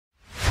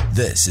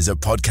This is a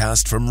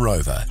podcast from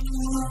Rover.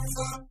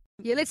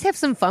 Yeah, let's have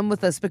some fun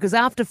with this because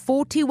after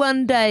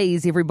 41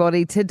 days,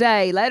 everybody,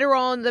 today, later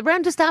on,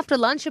 around just after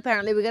lunch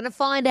apparently, we're going to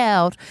find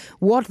out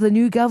what the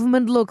new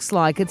government looks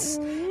like. It's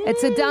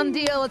a done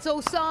deal. It's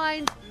all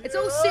signed. It's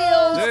all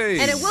sealed. Jeez,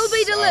 and it will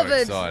be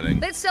delivered. So exciting.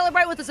 Let's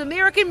celebrate with this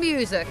American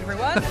music,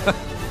 everyone.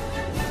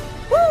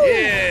 Woo!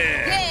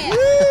 Yeah. Yeah.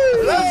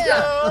 Let's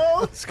go.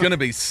 It's going to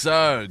be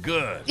so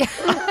good.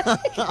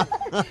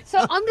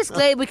 So I'm just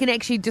glad we can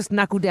actually just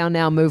knuckle down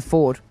now and move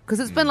forward because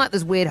it's been like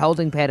this weird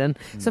holding pattern.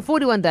 So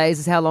 41 days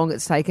is how long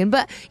it's taken.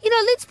 But,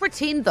 let's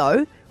pretend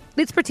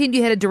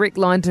you had a direct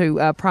line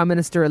to Prime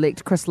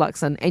Minister-elect Chris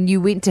Luxon and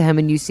you went to him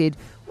and you said,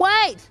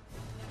 wait,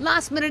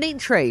 last minute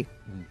entry,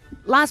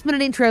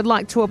 I'd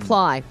like to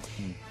apply.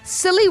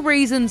 Silly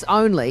reasons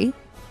only.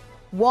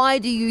 Why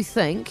do you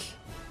think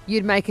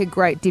you'd make a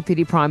great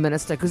Deputy Prime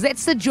Minister? Because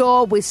that's the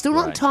job. We're still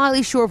not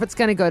entirely sure if it's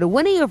going to go to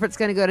Winnie or if it's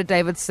going to go to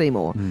David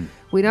Seymour.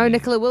 We know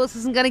Nicola Willis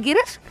isn't going to get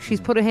it.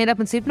 She's put her hand up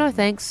and said, no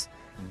thanks.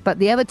 But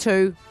the other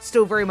two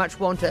still very much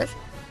want it.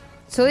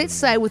 So let's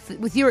say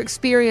with your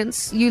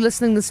experience, you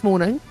listening this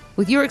morning,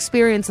 with your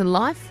experience in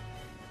life,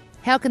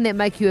 how can that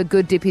make you a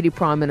good Deputy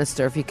Prime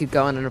Minister if you could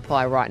go in and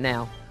apply right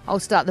now? I'll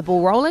start the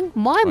ball rolling.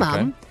 My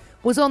mum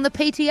was on the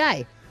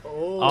PTA.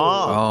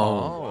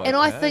 Oh, And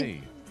I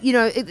think,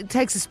 it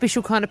takes a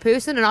special kind of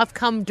person, and I've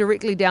come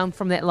directly down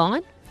from that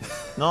line,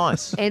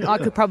 Nice. and I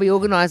could probably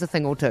organise a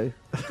thing or two.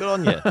 Good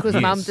on you. Because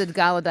Mum did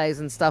gala days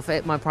and stuff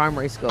at my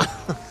primary school.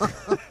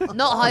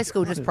 Not high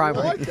school, just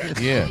primary.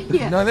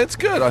 Yeah. No, that's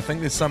good. I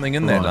think there's something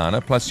in that,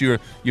 Lana. Plus, you're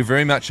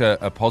very much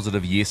a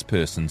positive yes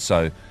person.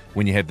 So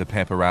when you have the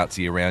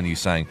paparazzi around you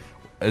saying,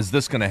 is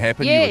this going to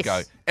happen? Yes. You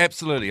would go,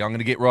 absolutely, I'm going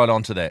to get right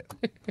onto that.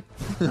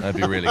 That'd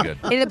be really good.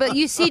 But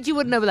you said you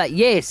wouldn't know that.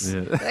 Yes.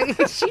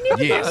 She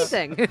never Yes.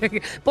 did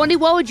anything. Bondi,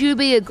 why would you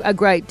be a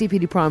great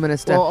Deputy Prime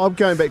Minister? Well, I'm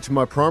going back to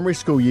my primary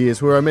school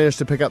years where I managed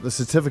to pick up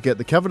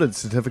the coveted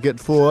certificate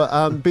for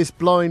best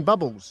blowing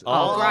bubbles.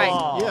 Oh,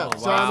 great. Yeah,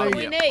 so wow. I We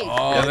mean, need.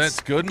 Oh,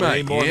 that's good,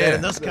 mate. More Yeah. than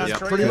in this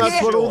country. pretty much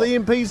what all the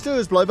MPs do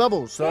is blow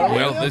bubbles. So,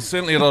 Well, there's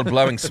certainly a lot of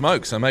blowing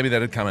smoke, so maybe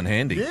that'd come in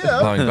handy. Yeah.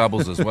 Blowing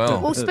bubbles as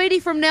well. Well, Speedy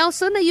from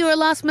Nelson, are you a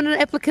last-minute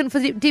applicant for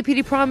the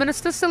Deputy Prime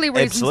Minister? Silly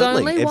reasons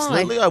only. Why?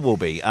 Absolutely, I will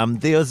be.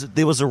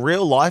 There was a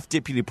real life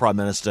Deputy Prime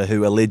Minister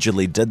who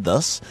allegedly did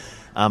this.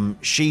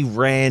 She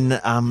ran,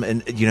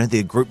 in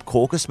their group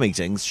caucus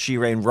meetings. She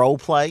ran role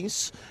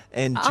plays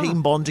and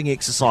team bonding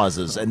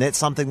exercises, and that's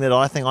something that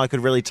I think I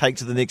could really take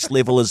to the next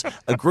level as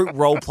a group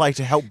role play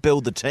to help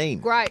build the team.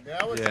 Great.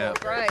 Yeah.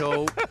 Great.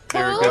 Cool.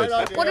 Very Paul,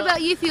 good. what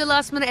about you for your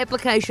last-minute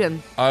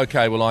application?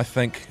 Okay, well, I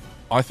think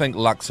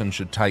Luxon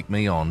should take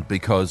me on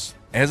because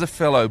as a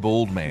fellow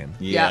bald man,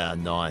 Yeah,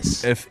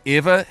 nice. if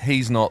ever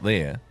he's not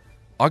there,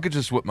 I could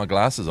just whip my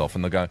glasses off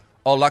and they'll go,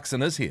 oh,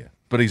 Luxon is here.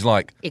 But he's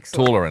like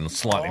Excellent. taller and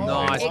slightly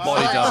more. Nice Excellent.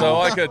 body double.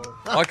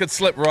 So I could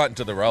slip right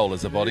into the role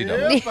as a body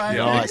double.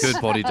 Nice.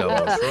 Good body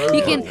double.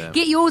 You can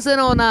get yours in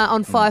on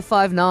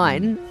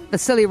 559. The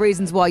silly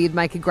reasons why you'd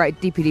make a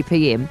great Deputy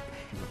PM.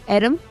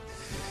 Adam?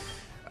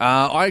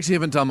 I actually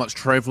haven't done much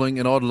travelling,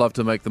 and I'd love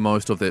to make the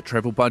most of that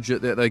travel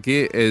budget that they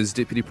get as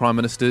Deputy Prime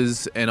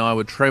Ministers, and I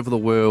would travel the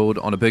world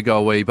on a big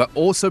OE, but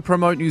also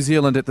promote New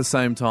Zealand at the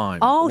same time.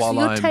 Oh, while so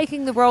you're I'm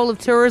taking the role of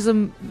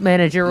tourism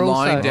manager also.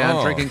 lying down,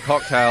 Oh. drinking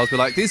cocktails, but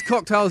like, these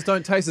cocktails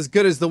don't taste as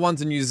good as the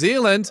ones in New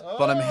Zealand,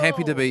 but I'm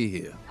happy to be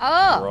here.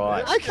 Oh,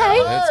 Right.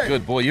 okay. That's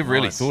good. Boy, you've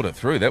really Nice. thought it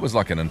through. That was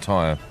like an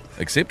entire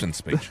acceptance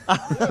speech.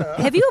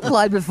 Have you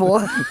applied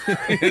before?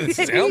 It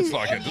sounds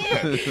like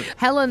it.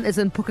 Helen is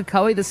in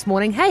Pukekohe this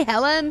morning. Hey,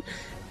 Helen.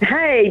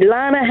 Hey,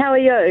 Lana, how are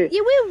you?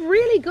 Yeah, we're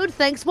really good,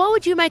 thanks. Why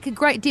would you make a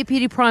great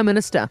Deputy Prime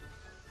Minister?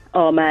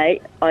 Oh,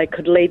 mate, I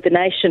could lead the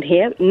nation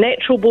here.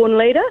 Natural born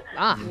leader.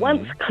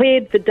 Once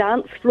cleared the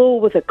dance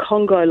floor with a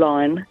Congo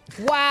line.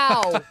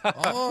 Wow.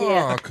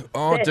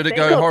 Oh, did it That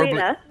go got horribly?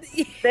 better.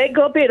 That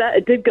got better.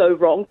 It did go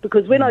wrong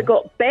because when I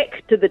got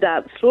back to the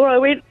dance floor, I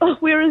went, oh,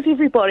 where is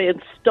everybody?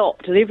 And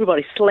stopped, and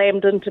everybody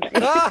slammed into me.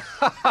 Sounds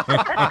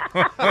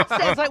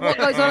like what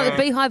goes on at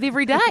the Beehive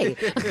every day.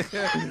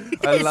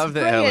 I love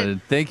that, brilliant.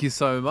 Helen. Thank you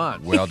so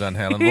much. Well done,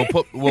 Helen.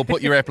 We'll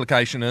put your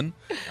application in.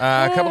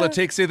 A couple of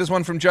texts here. There's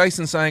one from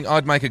Jason saying,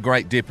 I'd make a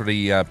great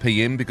Deputy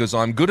PM because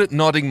I'm good at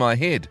nodding my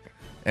head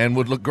and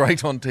would look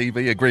great on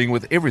TV, agreeing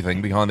with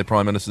everything behind the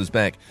Prime Minister's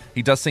back.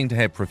 He does seem to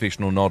have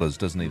professional nodders,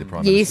 doesn't he, the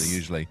Prime Minister,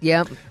 usually?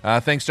 Yep.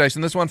 Thanks,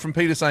 Jason. This one from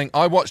Peter saying,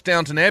 I watched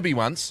Downton Abbey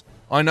once.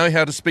 I know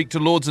how to speak to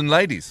lords and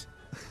ladies.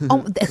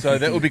 Oh, So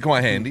that would be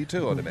quite handy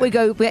too, I'd imagine. we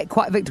go back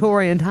quite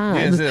Victorian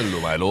times. Yes,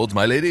 hello, my lords,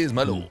 my ladies,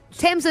 my lords.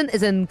 Tamsin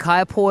is in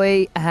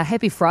Kaiapoi.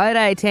 Happy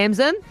Friday,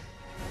 Tamsin.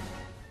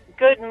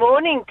 Good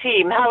morning,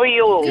 team. How are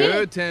you all?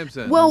 Good,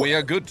 Tamsin. Well, We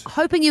are good.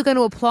 hoping you're going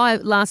to apply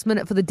last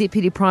minute for the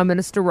Deputy Prime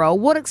Minister role.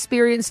 What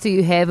experience do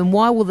you have and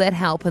why will that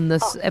help in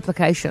this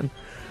application?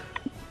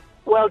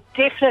 Well,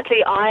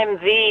 definitely I am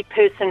the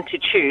person to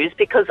choose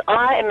because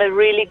I am a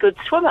really good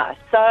swimmer.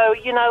 So,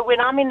 you know,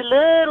 when I'm in a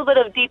little bit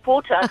of deep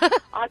water,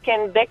 I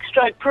can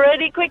backstroke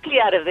pretty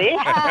quickly out of there.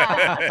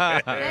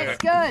 That's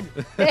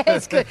good.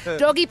 That's good.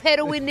 Doggy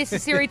paddle when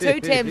necessary too,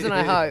 Tamsin,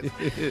 I hope.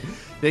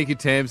 Thank you,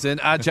 Tamsin.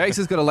 Jace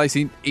has got a lace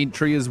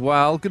entry as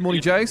well. Good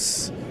morning,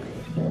 Jace.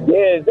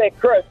 Yeah, is that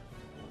Chris?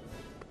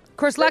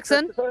 Chris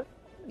Luxon.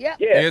 Yeah.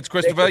 Yeah, it's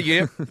Christopher.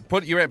 Yeah,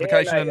 put your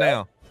application in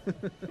now.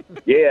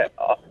 Yeah,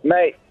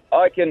 mate,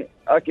 I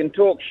can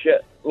talk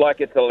shit like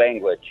it's a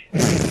language.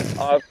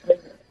 I've been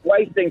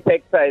wasting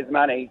taxpayers'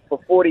 money for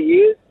 40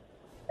 years,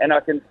 and I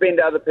can spend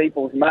other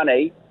people's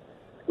money,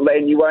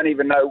 and you won't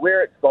even know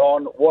where it's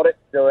gone, what it's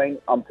doing.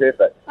 I'm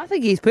perfect. I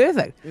think he's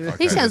perfect.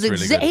 Okay, He sounds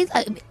that's really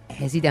exactly.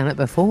 Has he done it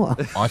before?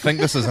 I think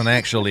this is an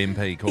actual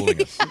MP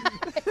calling us.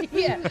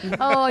 Yeah.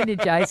 Oh, I knew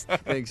Jace.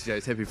 Thanks,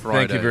 Jace. Happy Friday.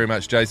 Thank you very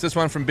much, Jace. This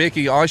one from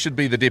Becky. I should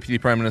be the Deputy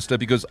Prime Minister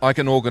because I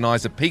can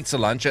organise a pizza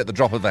lunch at the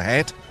drop of a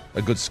hat.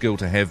 A good skill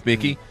to have,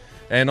 Becky.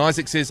 And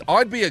Isaac says,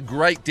 I'd be a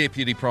great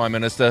Deputy Prime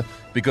Minister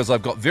because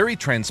I've got very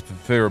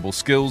transferable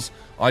skills.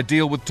 I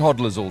deal with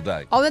toddlers all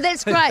day. Oh,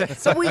 that's great.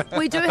 So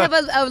we do have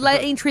a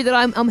late entry that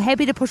I'm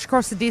happy to push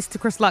across the desk to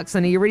Chris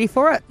Luxon. Are you ready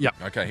for it? Yeah.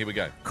 Okay, here we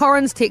go.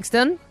 Corin's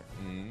texting.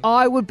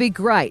 I would be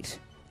great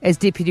as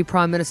Deputy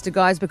Prime Minister,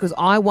 guys, because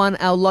I won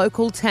our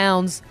local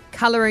town's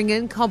colouring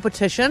in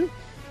competition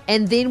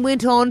and then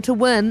went on to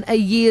win a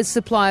year's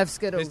supply of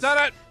Skittles. He's done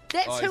it.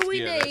 That's who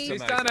we that's need amazing.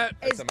 He's done it.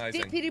 as That's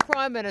amazing. Deputy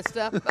Prime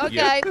Minister. Okay,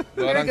 Yeah. Well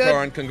very done, good.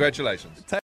 Corin. Congratulations.